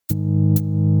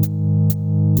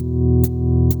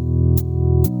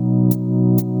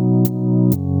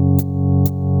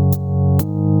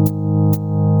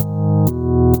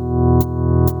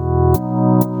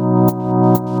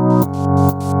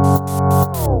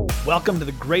Welcome to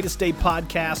the Greatest Day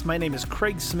Podcast. My name is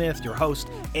Craig Smith, your host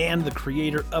and the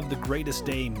creator of the Greatest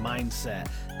Day Mindset.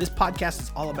 This podcast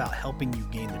is all about helping you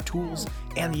gain the tools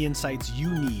and the insights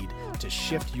you need to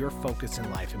shift your focus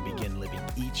in life and begin living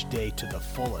each day to the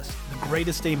fullest. The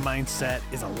Greatest Day Mindset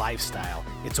is a lifestyle.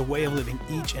 It's a way of living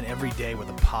each and every day with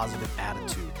a positive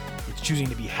attitude. It's choosing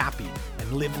to be happy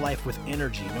and live life with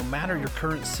energy, no matter your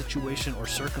current situation or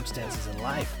circumstances in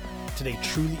life. Today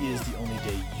truly is the only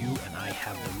day you and I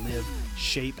have to live,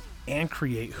 shape, and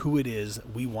create who it is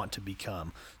we want to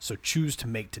become. So choose to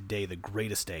make today the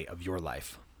greatest day of your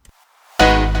life.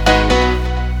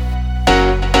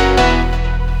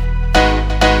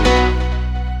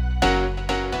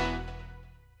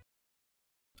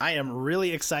 I am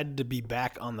really excited to be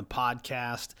back on the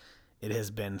podcast. It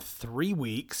has been 3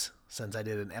 weeks since I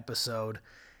did an episode,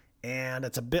 and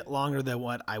it's a bit longer than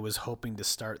what I was hoping to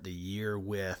start the year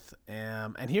with.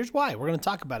 And here's why. We're going to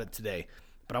talk about it today.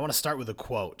 But I want to start with a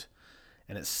quote.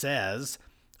 And it says,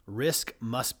 "Risk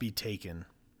must be taken.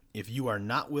 If you are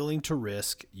not willing to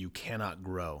risk, you cannot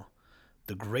grow.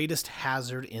 The greatest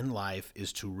hazard in life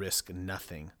is to risk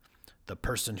nothing. The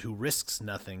person who risks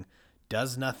nothing,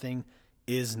 does nothing,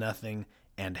 is nothing,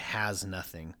 and has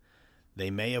nothing.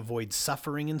 They may avoid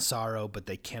suffering and sorrow, but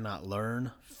they cannot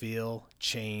learn, feel,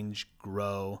 change,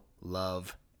 grow,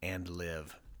 love, and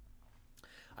live."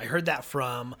 I heard that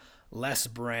from Les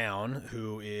Brown,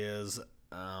 who is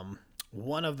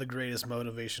one of the greatest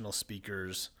motivational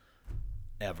speakers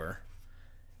ever.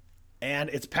 And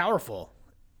it's powerful,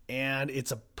 and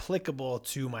it's applicable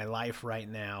to my life right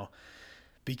now,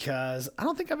 because I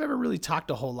don't think I've ever really talked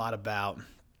a whole lot about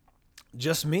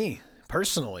just me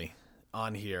personally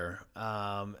on here,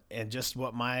 and just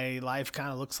what my life kind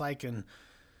of looks like, and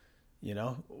you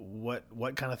know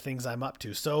what kind of things I'm up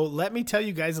to. So let me tell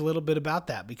you guys a little bit about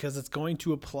that, because it's going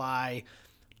to apply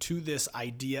to this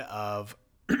idea of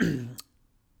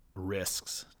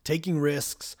risks, taking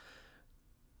risks,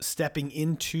 stepping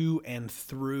into and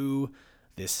through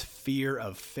this fear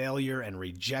of failure and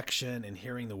rejection and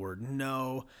hearing the word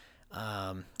no,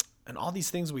 and all these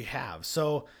things we have.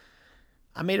 So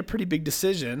I made a pretty big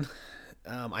decision.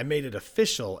 I made it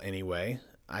official anyway.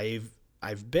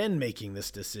 I've been making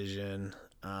this decision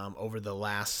over the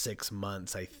last 6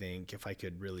 months, I think, if I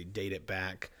could really date it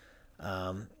back.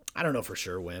 I don't know for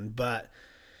sure when, but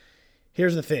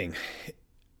here's the thing.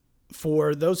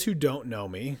 For those who don't know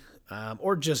me,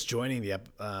 or just joining the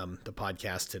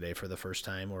podcast today for the first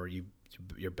time, or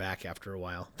you're back after a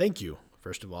while, thank you,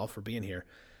 first of all, for being here.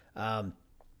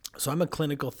 So I'm a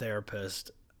clinical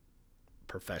therapist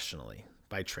professionally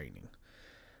by training.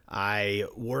 I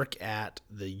work at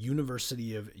the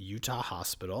University of Utah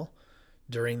Hospital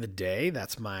during the day.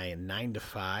 That's my 9 to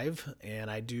 5,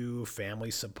 and I do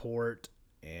family support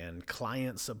and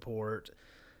client support.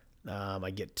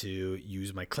 I get to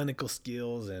use my clinical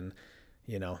skills and,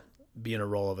 be in a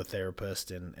role of a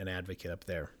therapist and an advocate up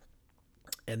there.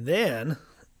 And then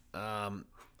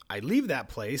I leave that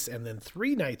place, and then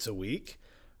 3 nights a week,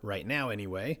 right now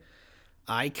anyway,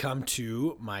 I come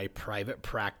to my private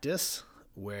practice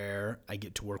where I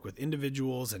get to work with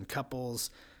individuals and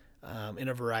couples in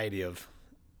a variety of,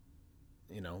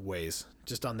 ways,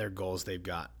 just on their goals they've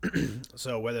got.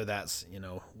 So whether that's,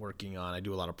 working on, I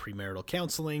do a lot of premarital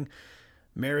counseling,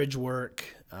 marriage work,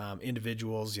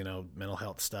 individuals, mental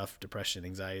health stuff, depression,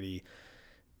 anxiety,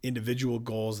 individual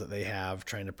goals that they have,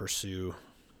 trying to pursue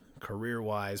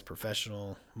career-wise,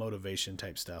 professional, motivation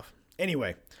type stuff.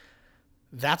 Anyway,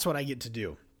 that's what I get to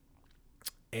do.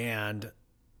 And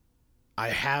I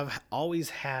have always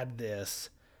had this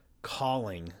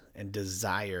calling and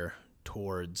desire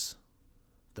towards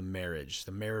the marriage,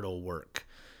 the marital work.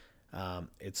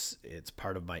 It's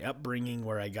part of my upbringing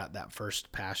where I got that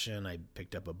first passion. I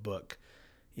picked up a book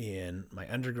in my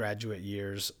undergraduate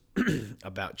years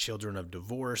about children of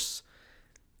divorce,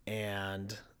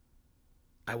 and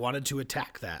I wanted to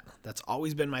attack that. That's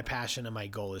always been my passion, and my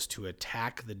goal is to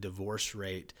attack the divorce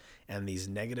rate and these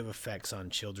negative effects on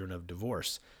children of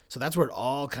divorce. So that's where it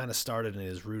all kind of started and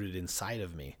is rooted inside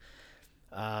of me.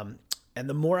 And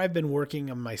the more I've been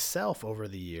working on myself over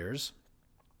the years,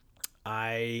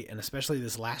 and especially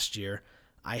this last year,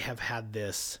 I have had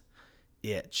this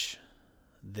itch,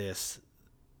 this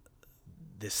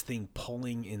thing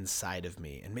pulling inside of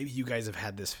me. And maybe you guys have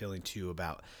had this feeling too,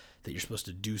 about that you're supposed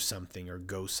to do something or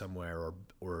go somewhere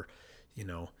or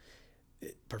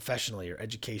professionally or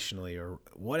educationally or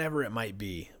whatever it might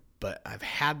be. But I've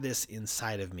had this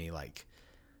inside of me, like,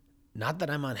 not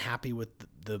that I'm unhappy with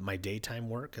my daytime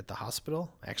work at the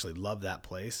hospital. I actually love that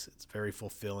place. It's very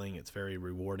fulfilling. It's very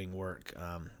rewarding work.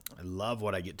 I love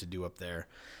what I get to do up there.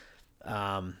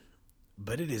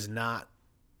 But it is not,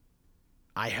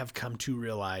 I have come to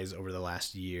realize over the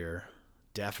last year,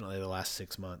 definitely the last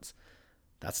 6 months,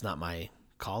 that's not my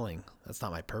calling. That's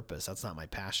not my purpose. That's not my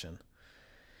passion.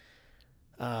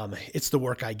 It's the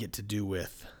work I get to do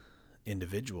with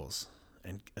individuals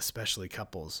and especially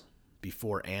couples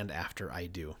before and after I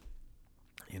do,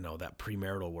 that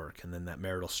premarital work and then that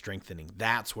marital strengthening.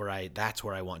 That's where I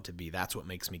want to be. That's what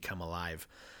makes me come alive.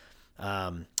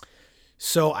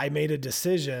 So I made a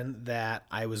decision that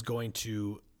I was going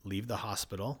to leave the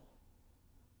hospital,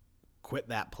 quit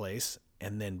that place,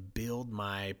 and then build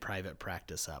my private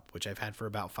practice up, which I've had for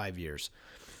about 5 years.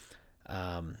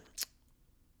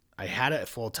 I had it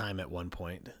full-time at one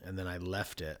point, and then I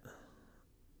left it.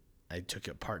 I took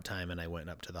it part-time, and I went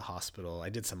up to the hospital. I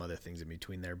did some other things in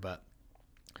between there, but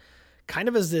kind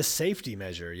of as this safety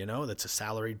measure, that's a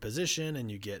salaried position,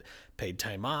 and you get paid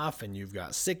time off, and you've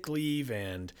got sick leave,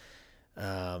 and,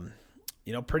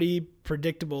 pretty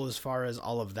predictable as far as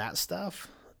all of that stuff.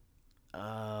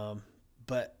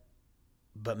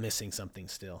 But missing something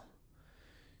still.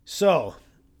 So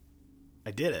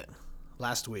I did it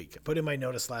last week. I put in my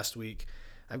notice last week.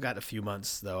 I've got a few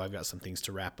months though. I've got some things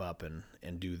to wrap up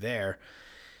and do there,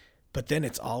 but then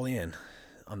it's all in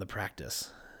on the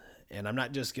practice. And I'm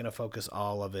not just going to focus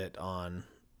all of it on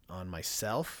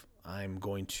myself. I'm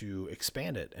going to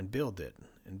expand it and build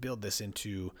this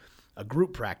into a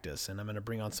group practice. And I'm going to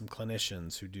bring on some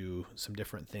clinicians who do some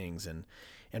different things and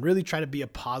really try to be a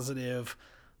positive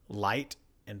light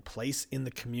and place in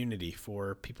the community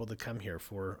for people to come here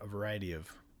for a variety of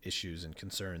issues and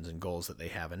concerns and goals that they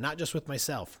have. And not just with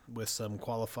myself, with some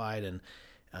qualified and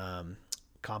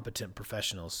competent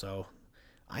professionals. So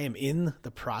I am in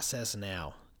the process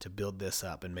now to build this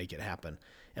up and make it happen.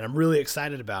 And I'm really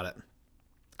excited about it.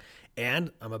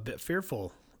 And I'm a bit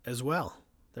fearful as well.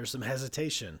 There's some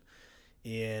hesitation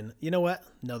in, you know what?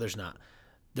 No, there's not.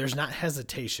 There's not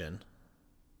hesitation.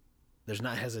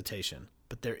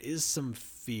 But there is some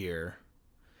fear,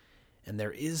 and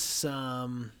there's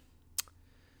some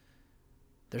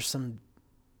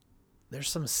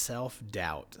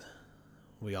self-doubt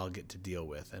we all get to deal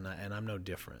with, and I'm no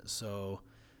different. So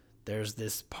there's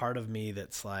this part of me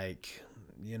that's like,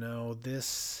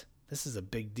 this is a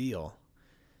big deal.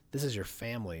 This is your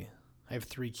family. I have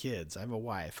 3 kids. I have a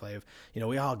wife. I have,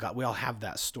 we all have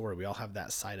that story. We all have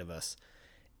that side of us,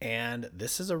 and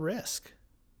this is a risk.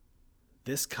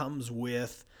 This comes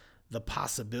with the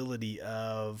possibility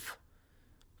of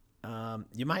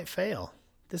you might fail.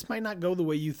 This might not go the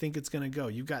way you think it's going to go.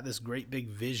 You've got this great big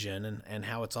vision and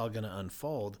how it's all going to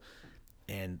unfold,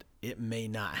 and it may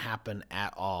not happen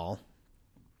at all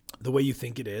the way you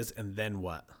think it is, and then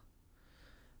what?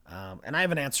 And I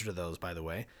have an answer to those, by the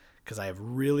way, because I have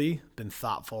really been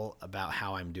thoughtful about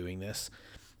how I'm doing this,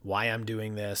 why I'm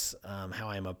doing this, how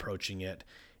I'm approaching it.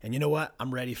 And you know what?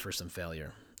 I'm ready for some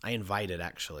failure. I invite it,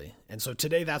 actually. And so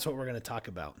today, that's what we're going to talk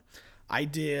about. I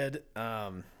did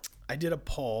a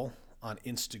poll on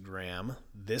Instagram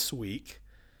this week.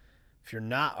 If you're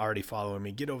not already following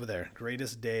me, get over there.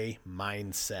 Greatest Day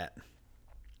Mindset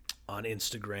on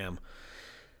Instagram.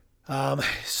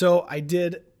 So I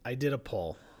did a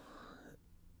poll,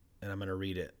 and I'm going to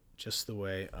read it just the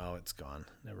way. Oh, it's gone.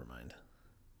 Never mind.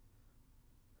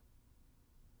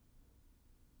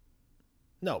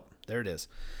 Nope, there it is.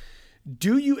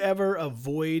 Do you ever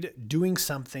avoid doing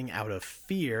something out of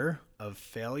fear of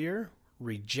failure,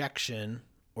 rejection,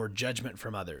 or judgment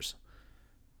from others?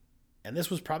 And this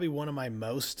was probably one of my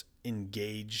most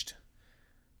engaged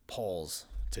polls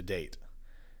to date.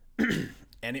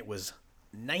 And it was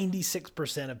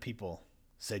 96% of people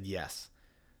said yes.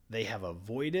 They have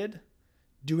avoided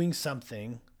doing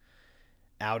something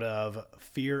out of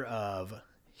fear of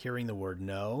hearing the word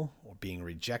no, or being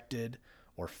rejected,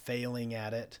 or failing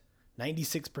at it.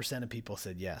 96% of people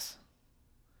said yes.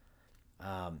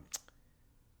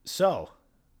 So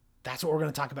that's what we're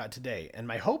going to talk about today. And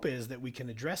my hope is that we can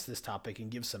address this topic and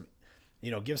give some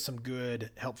good,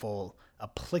 helpful,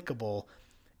 applicable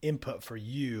input for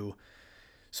you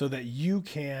so that you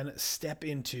can step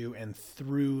into and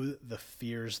through the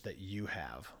fears that you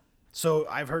have. So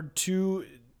I've heard two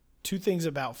things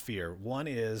about fear. One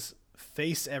is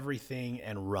face everything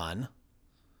and run,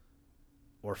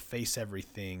 or face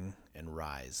everything and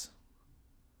rise.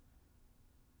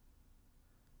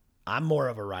 I'm more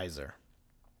of a riser.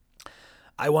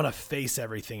 I want to face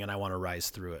everything and I want to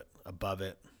rise through it, above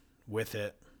it, with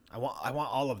it. I want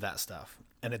all of that stuff.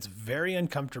 And it's very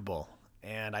uncomfortable.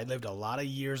 And I lived a lot of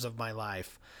years of my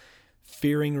life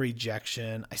fearing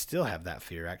rejection. I still have that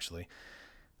fear, actually.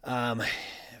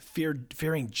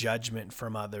 Fearing judgment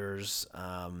from others.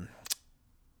 And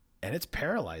it's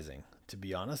paralyzing, to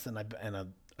be honest.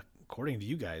 According to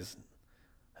you guys,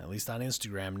 at least on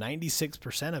Instagram,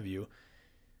 96% of you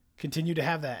continue to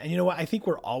have that. And you know what? I think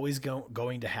we're always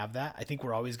going to have that. I think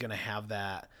we're always going to have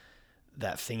that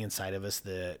thing inside of us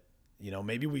that,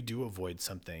 maybe we do avoid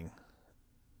something.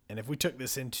 And if we took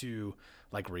this into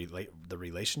like the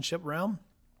relationship realm,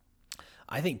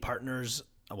 I think partners,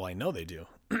 well, I know they do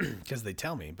because they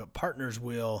tell me, but partners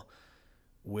will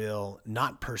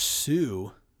not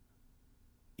pursue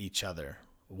each other.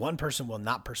 One person will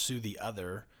not pursue the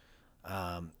other,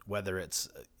 whether it's,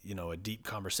 a deep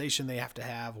conversation they have to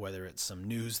have, whether it's some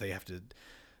news they have to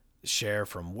share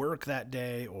from work that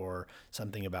day, or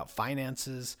something about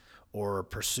finances, or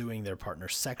pursuing their partner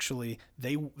sexually.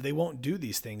 They won't do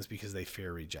these things because they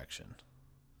fear rejection.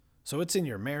 So it's in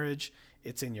your marriage,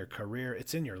 it's in your career,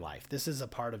 it's in your life. This is a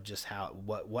part of just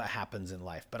what happens in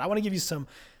life. But I want to give you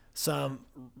some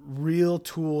real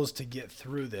tools to get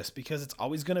through this, because it's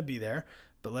always going to be there,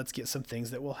 but let's get some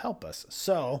things that will help us.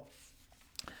 So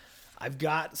I've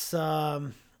got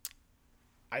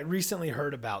I recently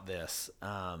heard about this.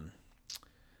 My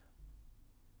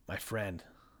friend,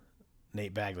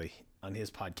 Nate Bagley, on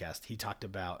his podcast, he talked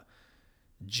about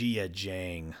Jia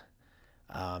Jiang.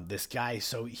 This guy,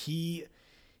 so he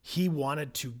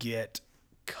wanted to get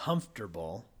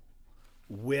comfortable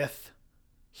with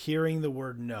hearing the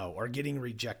word no or getting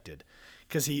rejected,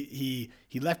 because he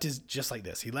left just like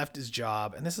this. He left his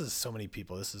job, and this is so many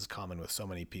people. This is common with so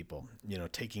many people,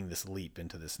 taking this leap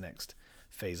into this next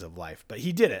phase of life. But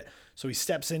he did it. So he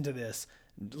steps into this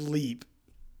leap,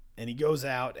 and he goes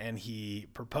out and he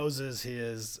proposes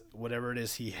his whatever it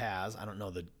is he has. I don't know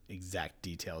the exact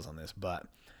details on this, but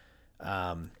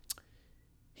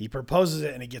he proposes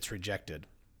it and it gets rejected.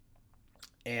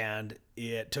 And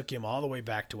it took him all the way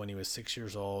back to when he was 6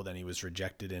 years old, and he was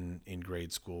rejected in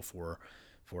grade school for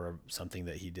something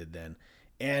that he did then.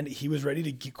 And he was ready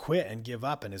to quit and give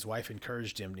up. And his wife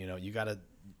encouraged him,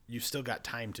 you still got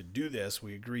time to do this.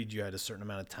 We agreed you had a certain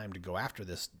amount of time to go after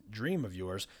this dream of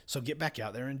yours. So get back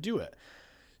out there and do it.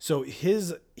 So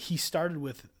he started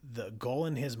with the goal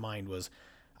in his mind was,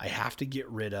 I have to get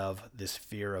rid of this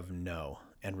fear of no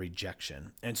and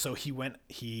rejection. And so he went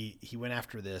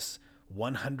after this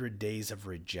 100 days of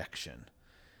rejection.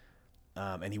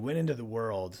 And he went into the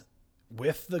world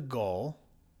with the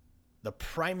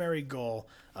primary goal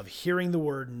of hearing the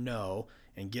word no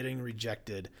and getting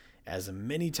rejected as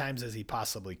many times as he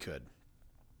possibly could,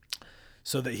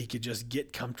 so that he could just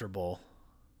get comfortable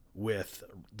with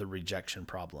the rejection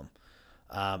problem.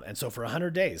 And so for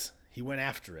 100 days, he went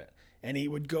after it. And he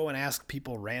would go and ask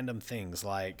people random things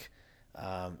like,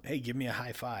 hey, give me a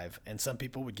high five. And some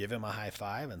people would give him a high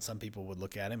five, and some people would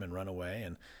look at him and run away.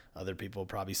 And other people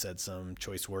probably said some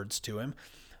choice words to him.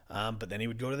 But then he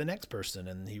would go to the next person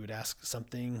and he would ask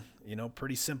something,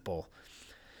 pretty simple.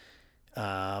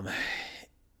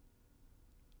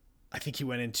 I think he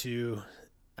went into,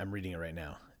 I'm reading it right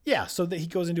now. Yeah, so that he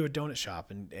goes into a donut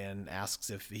shop and asks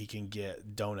if he can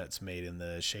get donuts made in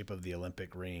the shape of the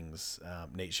Olympic rings.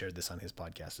 Nate shared this on his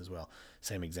podcast as well.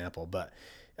 Same example. But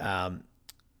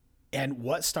and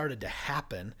what started to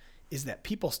happen is that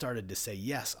people started to say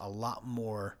yes a lot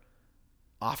more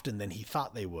often than he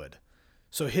thought they would.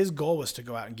 So his goal was to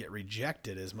go out and get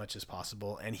rejected as much as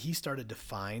possible. And he started to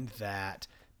find that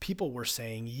people were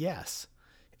saying yes.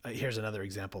 Here's another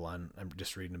example I'm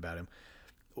just reading about him.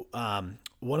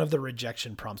 One of the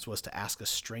rejection prompts was to ask a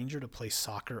stranger to play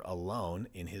soccer alone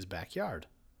in his backyard.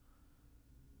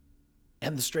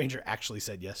 And the stranger actually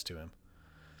said yes to him.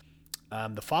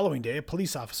 The following day, a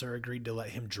police officer agreed to let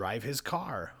him drive his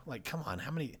car. Like, come on,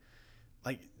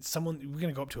 we're going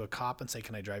to go up to a cop and say,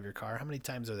 can I drive your car? How many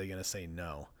times are they going to say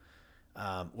no?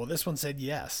 Well, this one said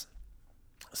yes.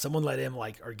 Someone let him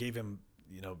or gave him,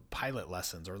 pilot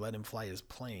lessons, or let him fly his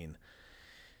plane.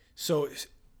 So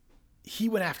he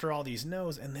went after all these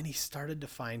no's, and then he started to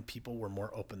find people were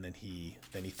more open than he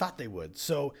thought they would.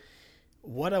 So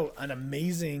what an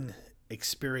amazing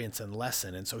experience and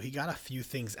lesson. And so he got a few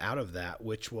things out of that,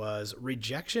 which was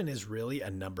rejection is really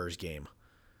a numbers game.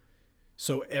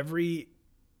 So every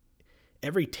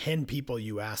 10 people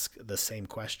you ask the same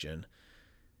question,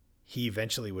 he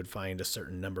eventually would find a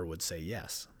certain number would say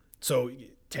yes. So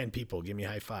 10 people, give me a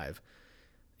high five.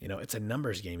 It's a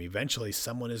numbers game. Eventually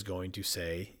someone is going to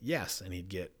say yes, and he'd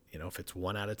get, if it's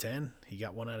 1 out of 10, he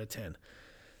got 1 out of 10.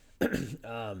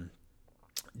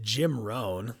 Jim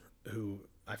Rohn, who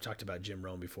I've talked about Jim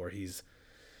Rohn before, he's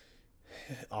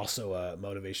also a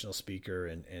motivational speaker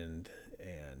and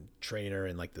trainer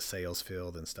in the sales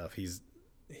field and stuff. He's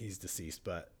deceased,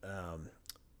 but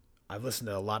I've listened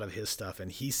to a lot of his stuff,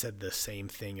 and he said the same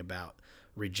thing about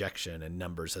rejection and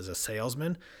numbers. As a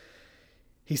salesman,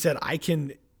 He said,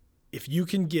 if you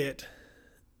can get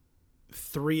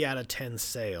 3 out of 10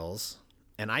 sales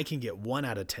and I can get 1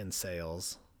 out of 10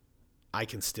 sales, I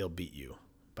can still beat you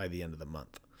by the end of the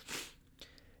month.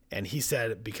 And he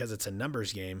said, because it's a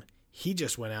numbers game, he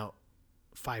just went out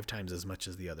 5 times as much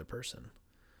as the other person.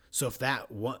 So if that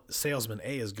salesman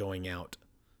A is going out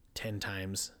 10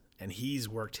 times and he's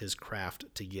worked his craft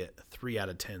to get 3 out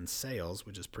of 10 sales,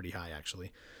 which is pretty high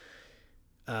actually,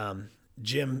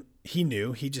 Jim, he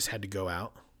knew he just had to go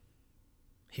out.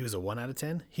 He was a 1 out of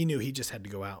 10. He knew he just had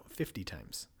to go out 50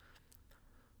 times.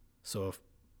 So if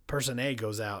person A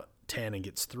goes out 10 and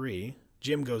gets 3,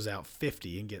 Jim goes out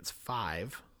 50 and gets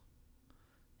 5,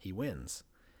 he wins.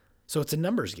 So it's a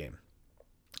numbers game.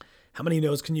 How many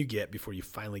no's can you get before you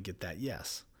finally get that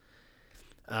yes?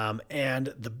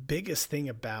 And the biggest thing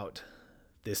about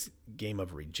this game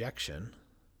of rejection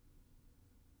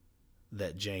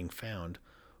that Jang found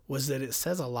was that it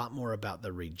says a lot more about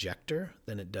the rejector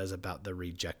than it does about the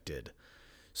rejected.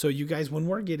 So you guys, when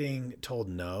we're getting told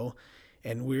no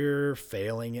and we're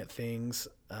failing at things,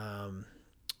 and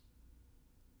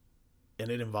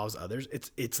it involves others,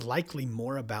 it's likely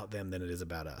more about them than it is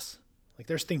about us. Like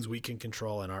there's things we can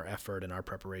control in our effort and our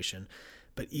preparation,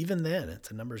 but even then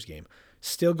it's a numbers game.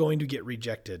 Still going to get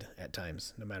rejected at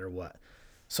times, no matter what.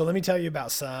 So let me tell you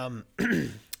about some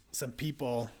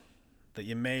people that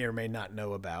you may or may not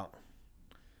know about,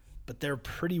 but they're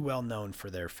pretty well known for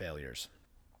their failures.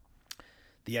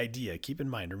 The idea, keep in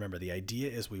mind, remember, the idea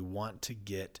is we want to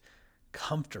get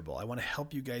comfortable. I want to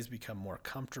help you guys become more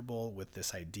comfortable with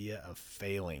this idea of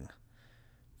failing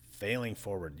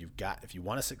forward. If you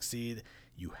want to succeed,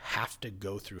 you have to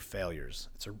go through failures.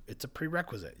 It's a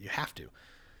prerequisite. You have to.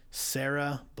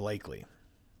 Sara Blakely.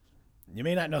 You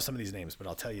may not know some of these names, but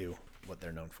I'll tell you what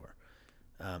they're known for.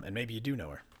 And maybe you do know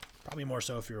her. Probably more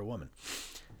so if you're a woman.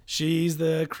 She's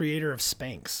the creator of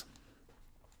Spanx.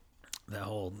 That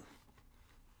whole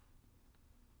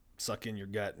suck in your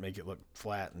gut, make it look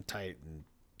flat and tight. And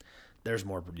there's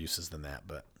more uses than that.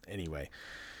 But anyway,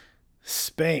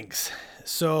 Spanx.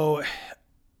 So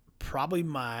probably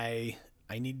I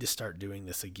need to start doing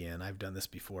this again. I've done this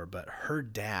before, but her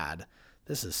dad,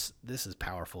 this is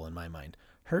powerful in my mind.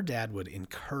 Her dad would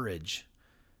encourage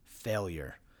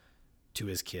failure to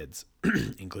his kids,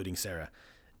 including Sara.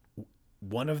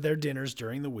 One of their dinners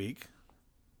during the week,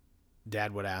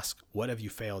 Dad would ask, "What have you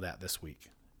failed at this week?"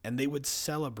 And they would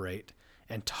celebrate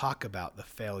and talk about the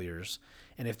failures.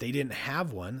 And if they didn't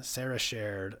have one, Sara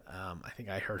shared, I think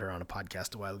I heard her on a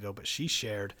podcast a while ago, but she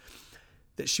shared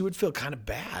that she would feel kind of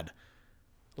bad,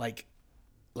 like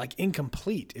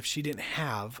incomplete if she didn't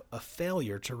have a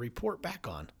failure to report back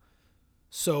on.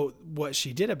 So what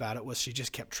she did about it was she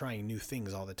just kept trying new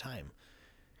things all the time.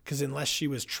 Because unless she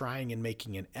was trying and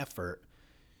making an effort,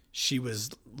 she was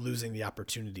losing the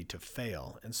opportunity to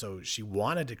fail. And so she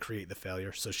wanted to create the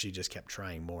failure, so she just kept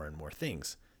trying more and more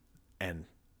things. And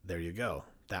there you go.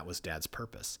 That was Dad's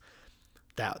purpose.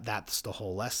 That's the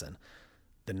whole lesson.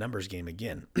 The numbers game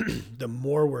again. The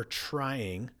more we're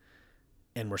trying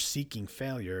and we're seeking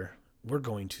failure, we're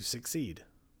going to succeed.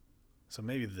 So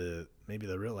maybe the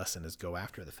real lesson is go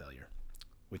after the failure,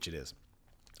 which it is.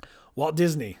 Walt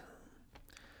Disney,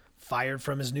 fired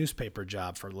from his newspaper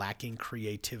job for lacking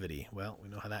creativity. Well, we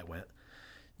know how that went.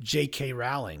 J.K.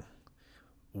 Rowling,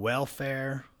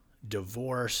 welfare,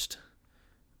 divorced,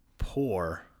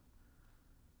 poor,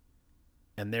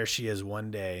 and there she is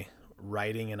one day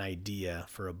writing an idea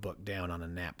for a book down on a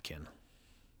napkin.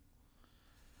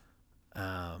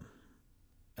 And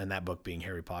that book being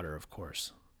Harry Potter, of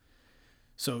course.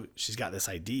 So she's got this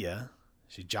idea.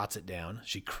 She jots it down.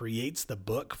 She creates the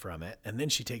book from it. And then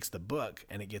she takes the book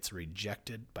and it gets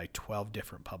rejected by 12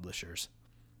 different publishers.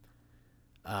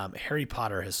 Harry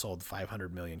Potter has sold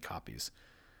 500 million copies.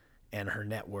 And her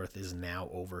net worth is now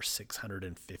over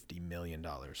 $650 million.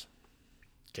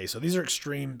 Okay, so these are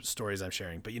extreme stories I'm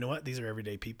sharing. But you know what? These are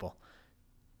everyday people.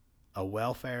 A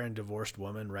welfare and divorced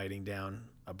woman writing down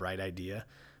a bright idea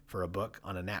for a book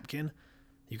on a napkin.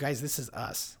 You guys, this is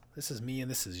us. This is me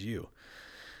and this is you.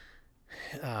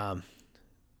 You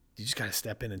just got to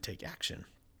step in and take action.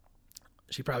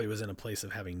 She probably was in a place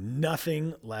of having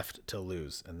nothing left to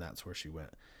lose, and that's where she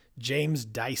went. James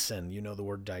Dyson, you know the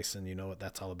word Dyson, you know what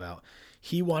that's all about.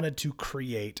 He wanted to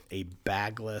create a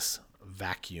bagless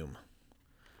vacuum,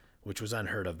 which was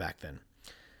unheard of back then.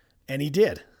 And he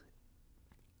did.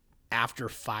 After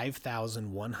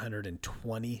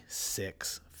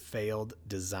 5,126 failed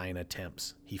design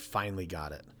attempts, he finally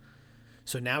got it.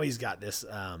 So now he's got this,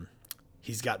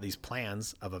 he's got these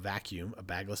plans of a vacuum, a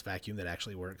bagless vacuum that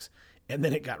actually works. And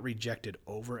then it got rejected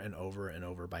over and over and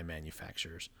over by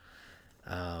manufacturers.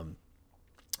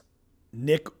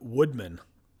 Nick Woodman.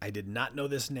 I did not know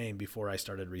this name before I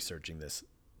started researching this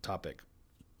topic.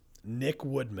 Nick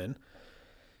Woodman,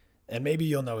 and maybe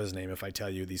you'll know his name if I tell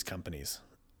you these companies.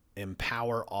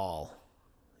 Empower All.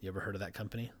 You ever heard of that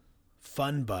company?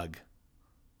 Funbug.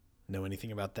 Know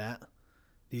anything about that?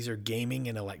 These are gaming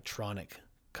and electronic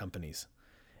companies,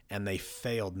 and they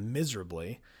failed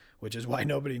miserably, which is why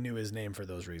nobody knew his name for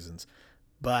those reasons.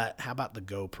 But how about the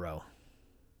GoPro?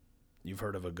 You've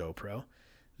heard of a GoPro?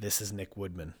 This is Nick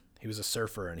Woodman. He was a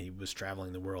surfer, and he was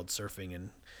traveling the world surfing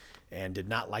and did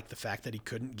not like the fact that he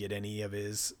couldn't get any of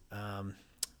his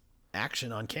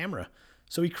action on camera.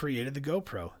 So he created the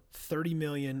GoPro. 30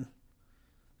 million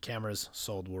cameras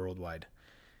sold worldwide.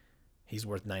 He's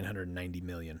worth 990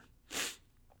 million.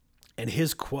 And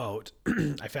his quote,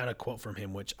 I found a quote from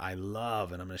him which I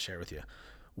love, and I'm going to share it with you.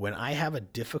 When I have a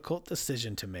difficult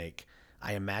decision to make,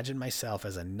 I imagine myself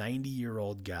as a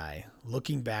 90-year-old guy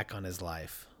looking back on his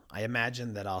life. I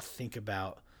imagine what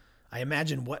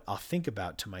I'll think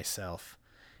about to myself,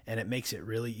 and it makes it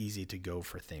really easy to go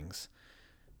for things,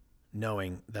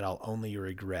 knowing that I'll only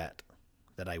regret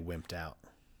that I wimped out.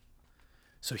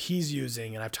 So he's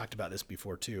using, and I've talked about this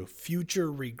before too,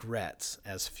 future regrets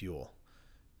as fuel.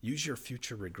 Use your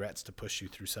future regrets to push you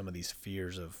through some of these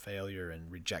fears of failure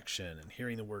and rejection and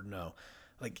hearing the word no.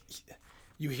 Like,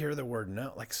 you hear the word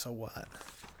no, like, so what?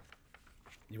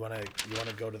 You want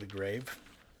to go to the grave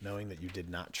knowing that you did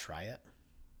not try it?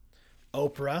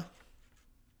 Oprah,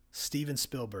 Steven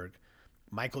Spielberg,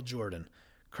 Michael Jordan,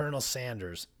 Colonel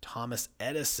Sanders, Thomas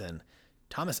Edison.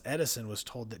 Thomas Edison was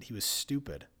told that he was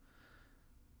stupid.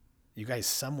 You guys,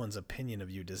 someone's opinion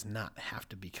of you does not have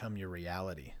to become your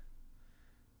reality.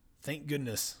 Thank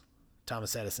goodness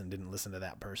Thomas Edison didn't listen to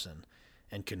that person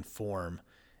and conform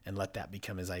and let that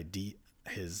become his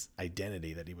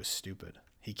identity that he was stupid.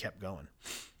 He kept going.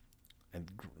 And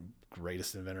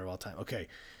greatest inventor of all time. Okay,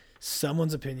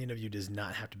 someone's opinion of you does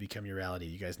not have to become your reality.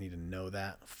 You guys need to know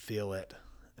that, feel it,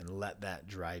 and let that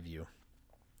drive you.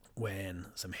 When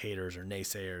some haters or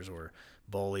naysayers or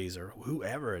bullies or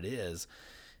whoever it is,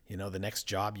 the next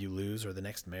job you lose or the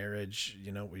next marriage,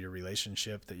 your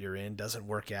relationship that you're in doesn't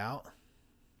work out,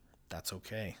 that's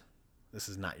okay. This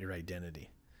is not your identity.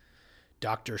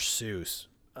 Dr. Seuss,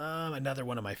 another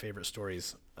one of my favorite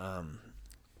stories.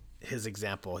 His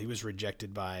example, he was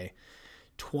rejected by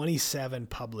 27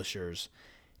 publishers.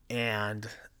 And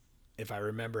if I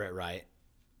remember it right,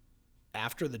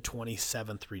 after the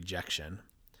 27th rejection,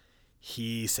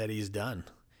 he said he's done.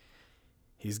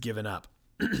 He's given up.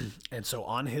 And so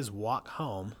on his walk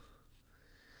home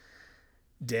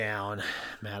down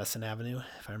Madison Avenue,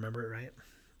 if I remember it right,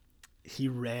 he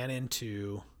ran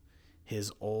into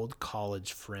his old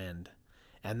college friend.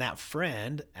 And that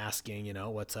friend asking,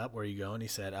 what's up? Where are you going? He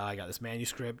said, I got this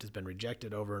manuscript. It's been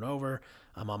rejected over and over.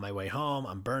 I'm on my way home.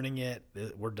 I'm burning it.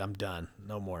 I'm done.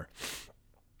 No more.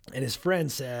 And his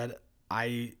friend said,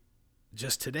 I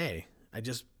just made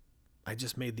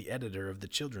the editor of the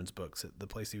children's books at the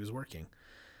place he was working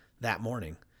that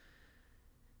morning.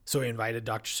 So he invited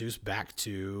Dr. Seuss back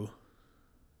to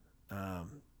the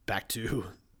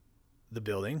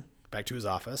building, back to his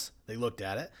office. They looked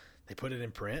at it. They put it in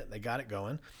print. They got it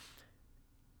going.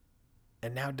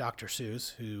 And now Dr.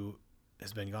 Seuss, who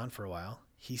has been gone for a while,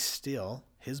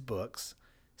 his books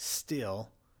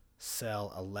still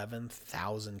sell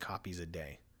 11,000 copies a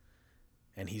day.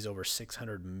 And he's over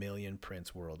 600 million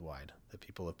prints worldwide that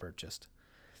people have purchased.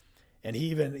 And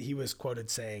he was quoted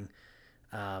saying,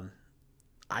 I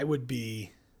would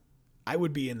be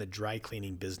in the dry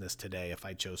cleaning business today if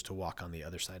I chose to walk on the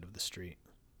other side of the street.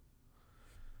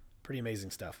 Pretty amazing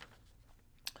stuff.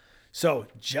 So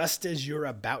just as you're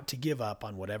about to give up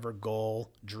on whatever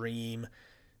goal, dream,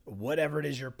 whatever it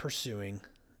is you're pursuing,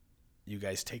 you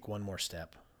guys take one more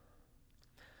step.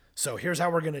 So here's how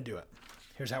we're going to do it.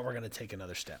 Here's how we're going to take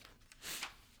another step.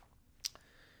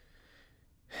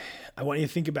 I want you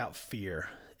to think about fear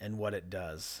and what it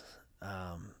does.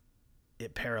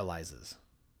 It paralyzes.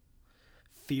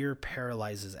 Fear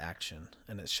paralyzes action,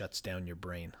 and it shuts down your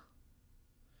brain.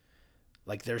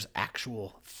 Like, there's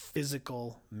actual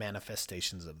physical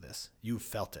manifestations of this. You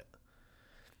felt it.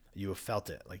 You have felt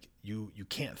it. Like, you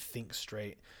can't think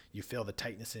straight. You feel the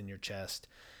tightness in your chest.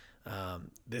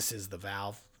 This is the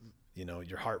valve,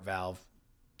 your heart valve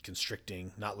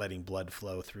constricting, not letting blood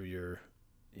flow through your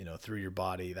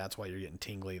body. That's why you're getting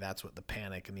tingly. That's what the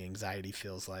panic and the anxiety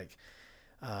feels like.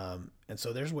 And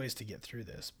so there's ways to get through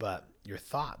this, but your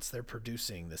thoughts, they're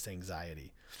producing this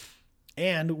anxiety.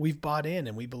 And we've bought in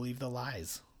and we believe the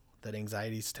lies that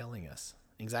anxiety is telling us.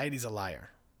 Anxiety is a liar.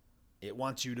 It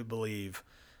wants you to believe,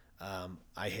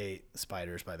 I hate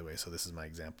spiders, by the way, so this is my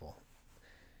example.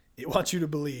 It wants you to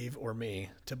believe, or me,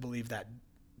 to believe that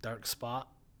dark spot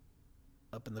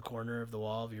up in the corner of the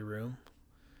wall of your room,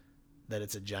 that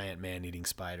it's a giant man-eating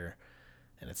spider,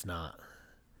 and it's not.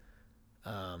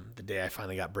 The day I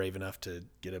finally got brave enough to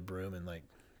get a broom and like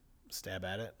stab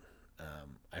at it,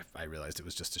 I realized it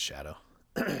was just a shadow.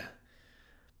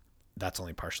 That's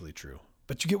only partially true.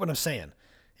 But you get what I'm saying.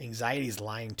 Anxiety is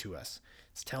lying to us.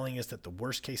 It's telling us that the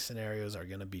worst case scenarios are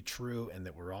going to be true and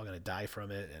that we're all going to die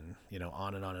from it, and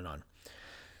on and on and on.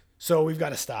 So we've got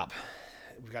to stop.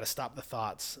 We've got to stop the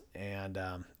thoughts and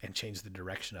change the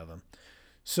direction of them.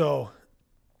 So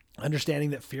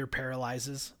understanding that fear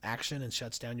paralyzes action and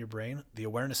shuts down your brain, the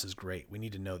awareness is great. We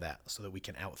need to know that so that we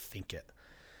can outthink it.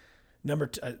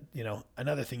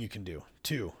 Another thing you can do.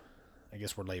 2, I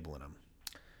guess we're labeling them.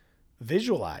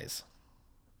 Visualize.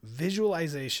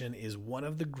 Visualization is one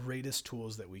of the greatest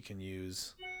tools that we can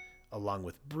use, along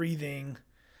with breathing,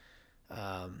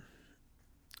 and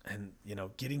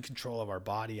getting control of our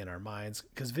body and our minds,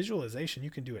 because visualization, you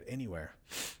can do it anywhere.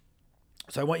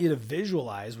 So I want you to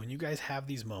visualize, when you guys have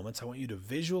these moments, I want you to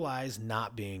visualize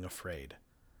not being afraid,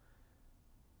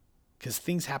 because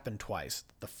things happen twice.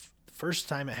 The first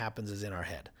time it happens is in our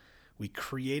head. We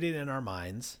create it in our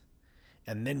minds,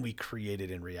 and then we create it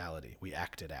in reality. We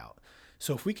act it out.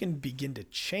 So if we can begin to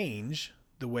change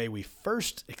the way we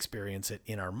first experience it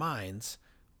in our minds,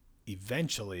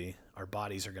 eventually our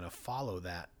bodies are going to follow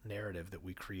that narrative that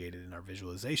we created in our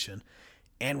visualization,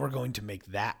 and we're going to make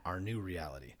that our new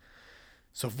reality.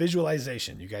 So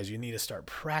visualization, you guys, you need to start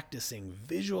practicing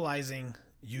visualizing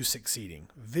you succeeding,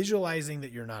 visualizing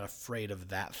that you're not afraid of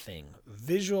that thing,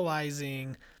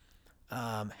 visualizing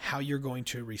how you're going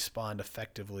to respond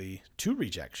effectively to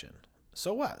rejection.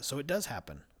 So what? So it does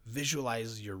happen.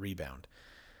 Visualize your rebound.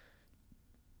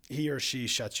 He or she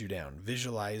shuts you down.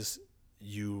 Visualize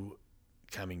you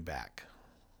coming back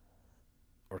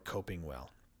or coping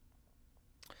well.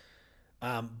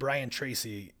 Brian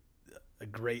Tracy, a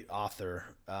great author,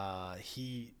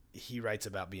 he writes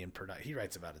about being productive. He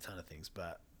writes about a ton of things,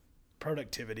 but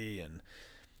productivity and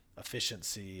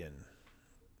efficiency, and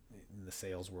in the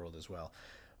sales world as well.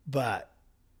 But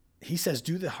he says,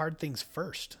 do the hard things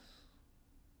first.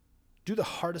 Do the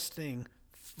hardest thing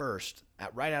first,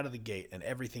 right out of the gate, and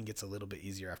everything gets a little bit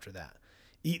easier after that.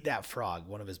 Eat that frog,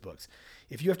 one of his books.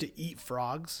 If you have to eat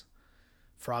frogs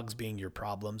being your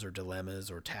problems or dilemmas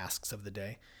or tasks of the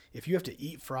day, if you have to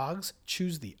eat frogs,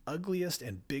 choose the ugliest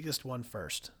and biggest one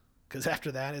first. Because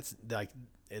after that, it's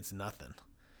nothing.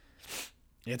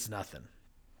 It's nothing.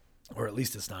 Or at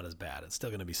least it's not as bad. It's still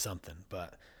going to be something,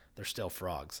 but they're still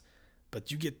frogs.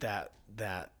 But you get that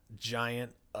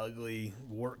giant, ugly,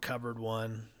 wart-covered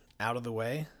one out of the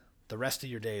way, the rest of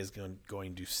your day is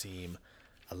going to seem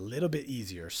a little bit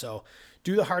easier. So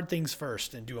do the hard things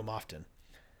first and do them often.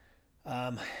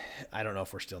 I don't know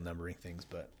if we're still numbering things,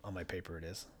 but on my paper it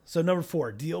is. So number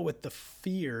 4, deal with the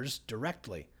fears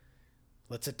directly.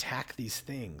 Let's attack these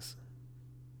things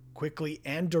quickly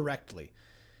and directly.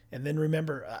 And then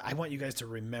remember, I want you guys to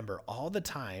remember all the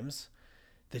times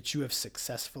that you have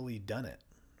successfully done it.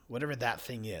 Whatever that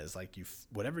thing is,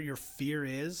 whatever your fear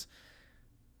is,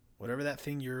 whatever that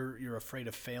thing you're afraid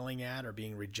of failing at or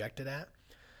being rejected at,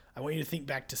 I want you to think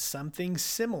back to something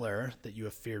similar that you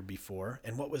have feared before,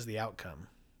 and what was the outcome?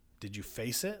 Did you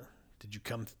face it?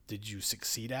 Did you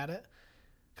succeed at it?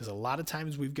 Because a lot of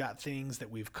times we've got things that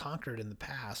we've conquered in the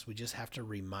past. We just have to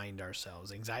remind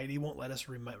ourselves. Anxiety won't let us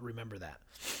remember that.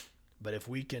 But if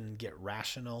we can get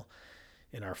rational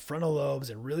in our frontal lobes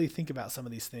and really think about some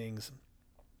of these things,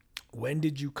 when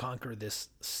did you conquer this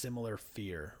similar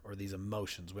fear or these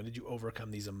emotions? When did you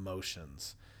overcome these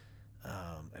emotions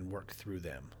and work through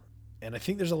them? And I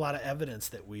think there's a lot of evidence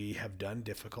that we have done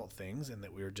difficult things and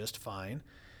that we were just fine.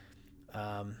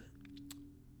 And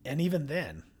even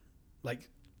then,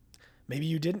 maybe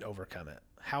you didn't overcome it.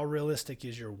 How realistic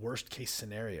is your worst case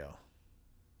scenario?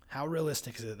 How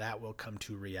realistic is it that will come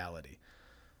to reality?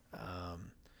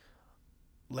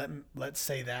 Let's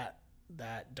say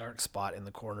that dark spot in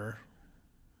the corner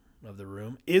of the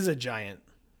room is a giant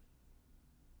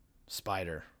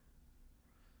spider.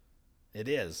 It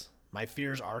is. My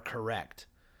fears are correct.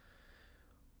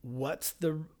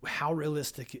 How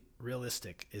realistic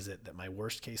is it that my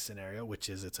worst case scenario, which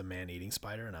is it's a man-eating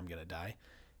spider and I'm going to die,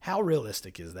 how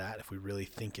realistic is that if we really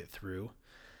think it through?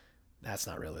 That's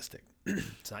not realistic.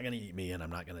 It's not going to eat me and I'm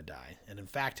not going to die. And in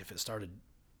fact, if it started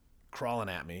crawling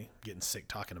at me, getting sick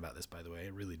talking about this, by the way, I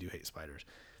really do hate spiders.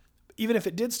 Even if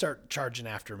it did start charging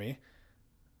after me,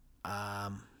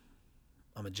 I'm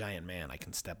a giant man. I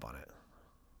can step on it.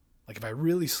 If I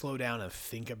really slow down and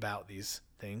think about these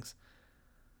things,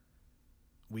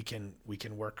 we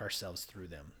can work ourselves through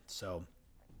them. So,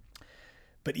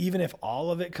 but even if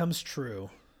all of it comes true,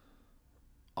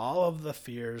 all of the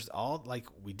fears, all like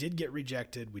we did get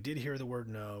rejected, we did hear the word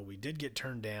no, we did get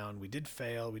turned down, we did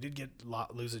fail, we did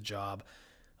lose a job,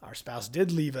 our spouse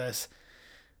did leave us.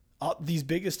 All these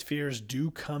biggest fears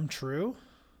do come true.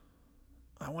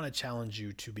 I want to challenge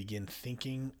you to begin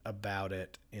thinking about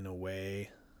it in a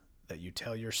way that you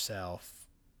tell yourself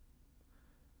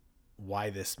why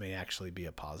this may actually be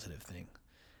a positive thing.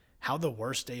 How the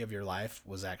worst day of your life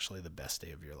was actually the best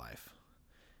day of your life.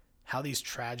 How these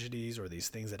tragedies or these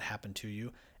things that happen to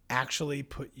you actually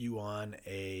put you on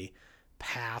a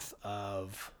path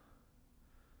of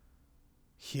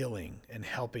healing and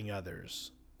helping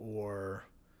others, or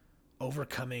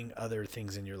overcoming other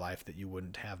things in your life that you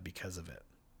wouldn't have because of it.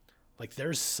 Like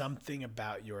there's something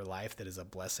about your life that is a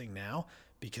blessing now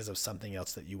because of something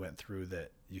else that you went through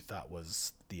that you thought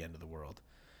was the end of the world.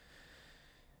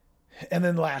 And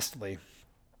then lastly,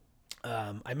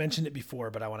 I mentioned it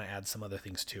before, but I want to add some other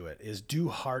things to it, is do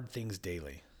hard things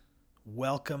daily.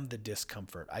 Welcome the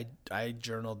discomfort. I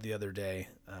journaled the other day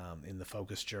in the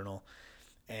Focus Journal,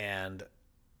 and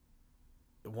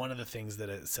one of the things that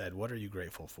it said, what are you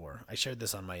grateful for? I shared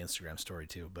this on my Instagram story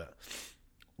too, but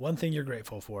one thing you're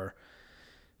grateful for,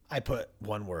 I put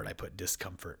one word, I put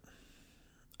discomfort.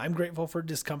 I'm grateful for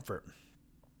discomfort.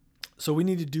 So we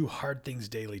need to do hard things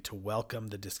daily to welcome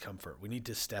the discomfort. We need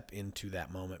to step into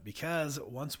that moment, because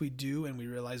once we do and we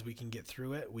realize we can get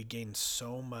through it, we gain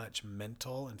so much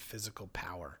mental and physical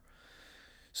power.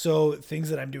 So things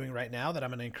that I'm doing right now that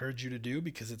I'm going to encourage you to do,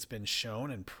 because it's been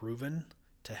shown and proven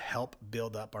to help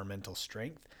build up our mental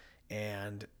strength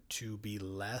and to be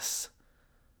less,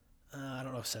 I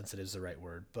don't know if sensitive is the right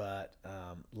word, but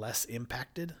less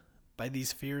impacted by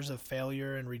these fears of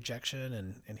failure and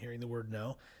rejection and hearing the word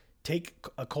no. Take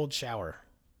a cold shower.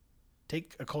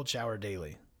 Take a cold shower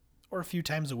daily or a few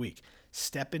times a week.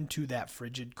 Step into that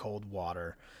frigid cold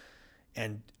water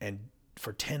and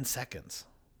for 10 seconds,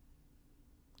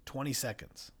 20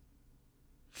 seconds,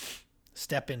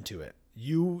 step into it.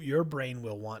 Your brain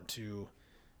will want to,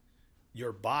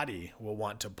 your body will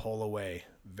want to pull away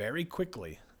very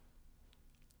quickly.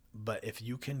 But if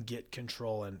you can get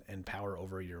control and power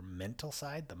over your mental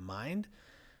side, the mind,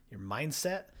 your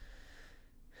mindset,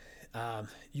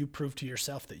 you prove to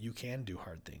yourself that you can do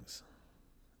hard things.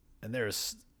 And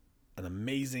there's an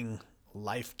amazing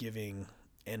life-giving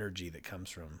energy that comes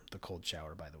from the cold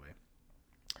shower, by the way.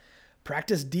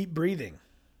 Practice deep breathing.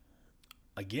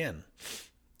 Again,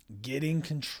 getting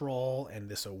control and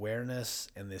this awareness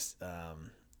and this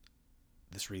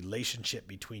relationship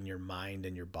between your mind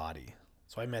and your body.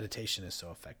 That's why meditation is so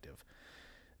effective.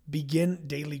 Begin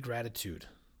daily gratitude.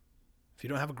 If you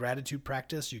don't have a gratitude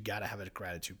practice, you got to have a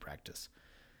gratitude practice.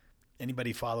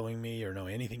 Anybody following me or know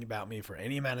anything about me for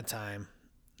any amount of time,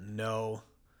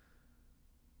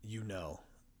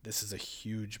 this is a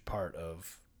huge part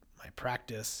of my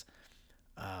practice,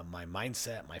 my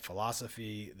mindset, my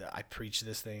philosophy. I preach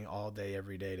this thing all day,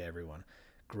 every day to everyone.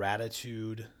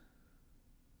 Gratitude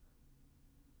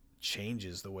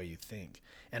changes the way you think.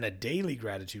 And a daily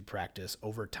gratitude practice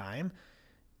over time,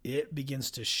 it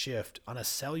begins to shift on a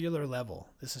cellular level.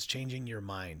 This is changing your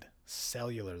mind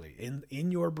cellularly.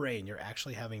 In your brain, you're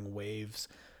actually having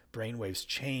brain waves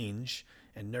change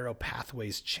and neural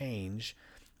pathways change,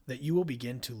 that you will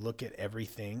begin to look at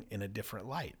everything in a different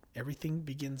light. Everything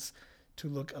begins to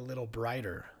look a little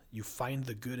brighter. You find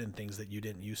the good in things that you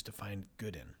didn't used to find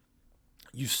good in.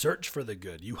 You search for the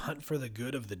good. You hunt for the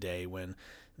good of the day when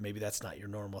maybe that's not your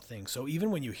normal thing. So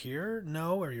even when you hear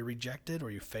no, or you're rejected,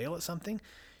 or you fail at something,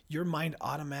 your mind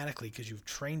automatically, because you've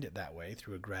trained it that way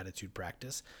through a gratitude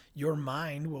practice, your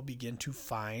mind will begin to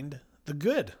find the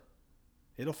good.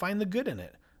 It'll find the good in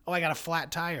it. Oh, I got a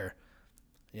flat tire.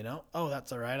 Oh,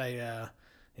 that's all right. I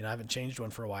haven't changed one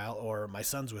for a while, or my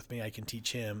son's with me. I can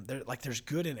teach him. There's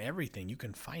good in everything. You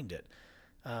can find it.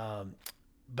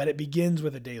 But it begins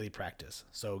with a daily practice.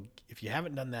 So if you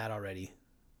haven't done that already,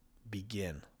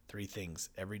 begin 3 things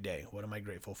every day. What am I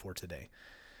grateful for today?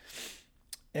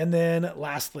 And then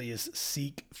lastly is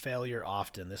seek failure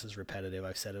often. This is repetitive.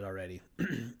 I've said it already.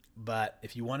 But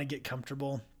if you want to get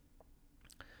comfortable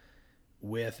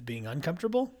with being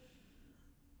uncomfortable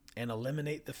and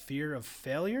eliminate the fear of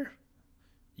failure,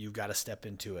 you've got to step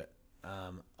into it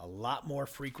a lot more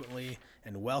frequently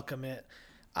and welcome it.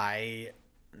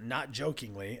 Not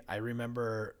jokingly, I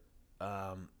remember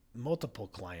multiple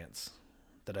clients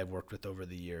that I've worked with over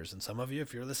the years. And some of you,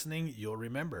 if you're listening, you'll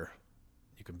remember.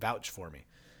 You can vouch for me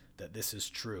that this is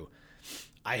true.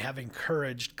 I have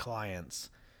encouraged clients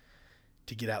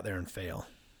to get out there and fail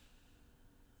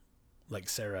like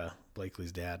Sarah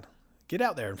Blakely's dad. Get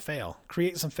out there and fail.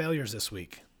 Create some failures this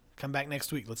week. Come back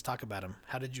next week. Let's talk about them.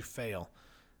 How did you fail?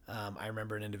 I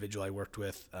remember an individual I worked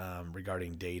with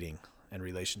regarding dating and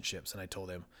relationships, and I told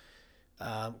him,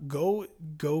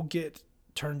 go get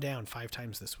turned down 5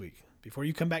 times this week. Before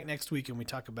you come back next week and we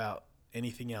talk about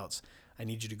anything else, I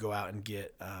need you to go out and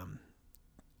get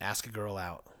ask a girl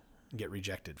out and get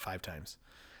rejected 5 times.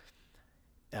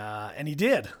 And he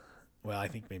did. Well, I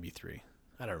think maybe 3.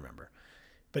 I don't remember.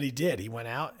 But he did. He went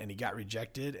out and he got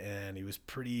rejected, and he was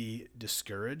pretty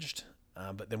discouraged.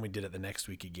 But then we did it the next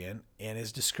week again, and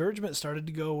his discouragement started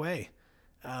to go away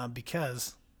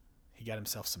because he got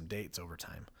himself some dates over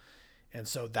time. And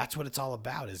so that's what it's all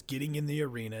about, is getting in the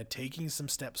arena, taking some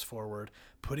steps forward,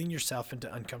 putting yourself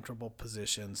into uncomfortable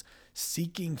positions,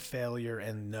 seeking failure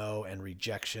and no and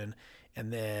rejection,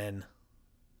 and then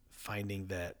finding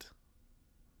that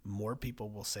more people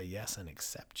will say yes and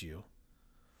accept you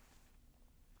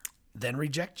than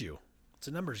reject you. It's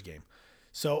a numbers game.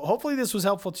 So hopefully this was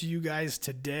helpful to you guys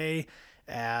today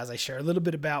as I share a little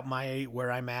bit about where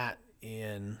I'm at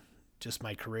in just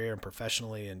my career and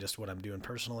professionally and just what I'm doing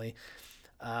personally.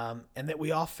 And that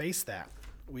we all face that.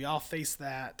 We all face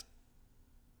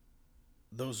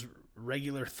those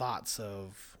regular thoughts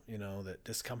of, that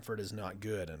discomfort is not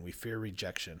good and we fear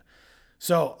rejection.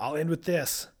 So I'll end with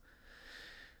this.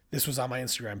 This was on my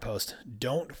Instagram post.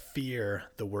 Don't fear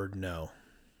the word no,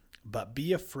 but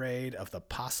be afraid of the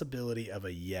possibility of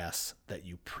a yes that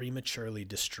you prematurely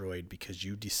destroyed because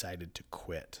you decided to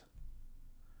quit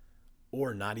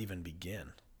or not even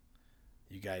begin.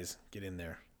 You guys get in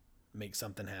there, make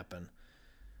something happen.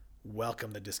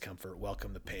 Welcome the discomfort,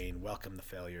 welcome the pain, welcome the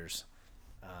failures,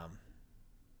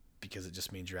 because it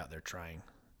just means you're out there trying.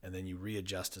 And then you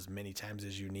readjust as many times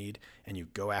as you need and you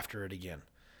go after it again.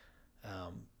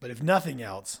 But if nothing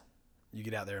else, you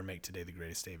get out there and make today the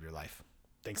greatest day of your life.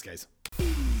 Thanks, guys.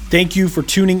 Thank you for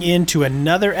tuning in to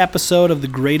another episode of the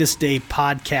Greatest Day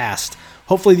podcast.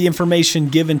 Hopefully the information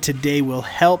given today will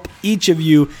help each of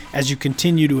you as you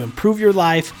continue to improve your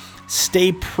life,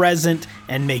 stay present,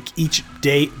 and make each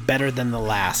day better than the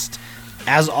last.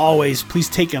 As always, please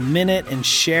take a minute and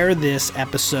share this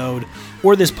episode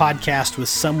or this podcast with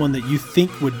someone that you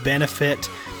think would benefit,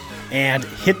 and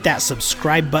hit that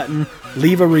subscribe button,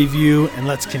 leave a review, and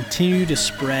let's continue to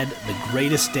spread the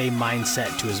Greatest Day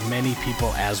mindset to as many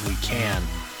people as we can.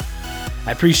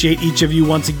 I appreciate each of you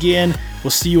once again.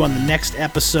 We'll see you on the next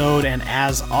episode, and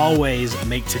as always,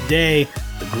 make today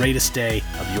the greatest day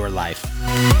of your life.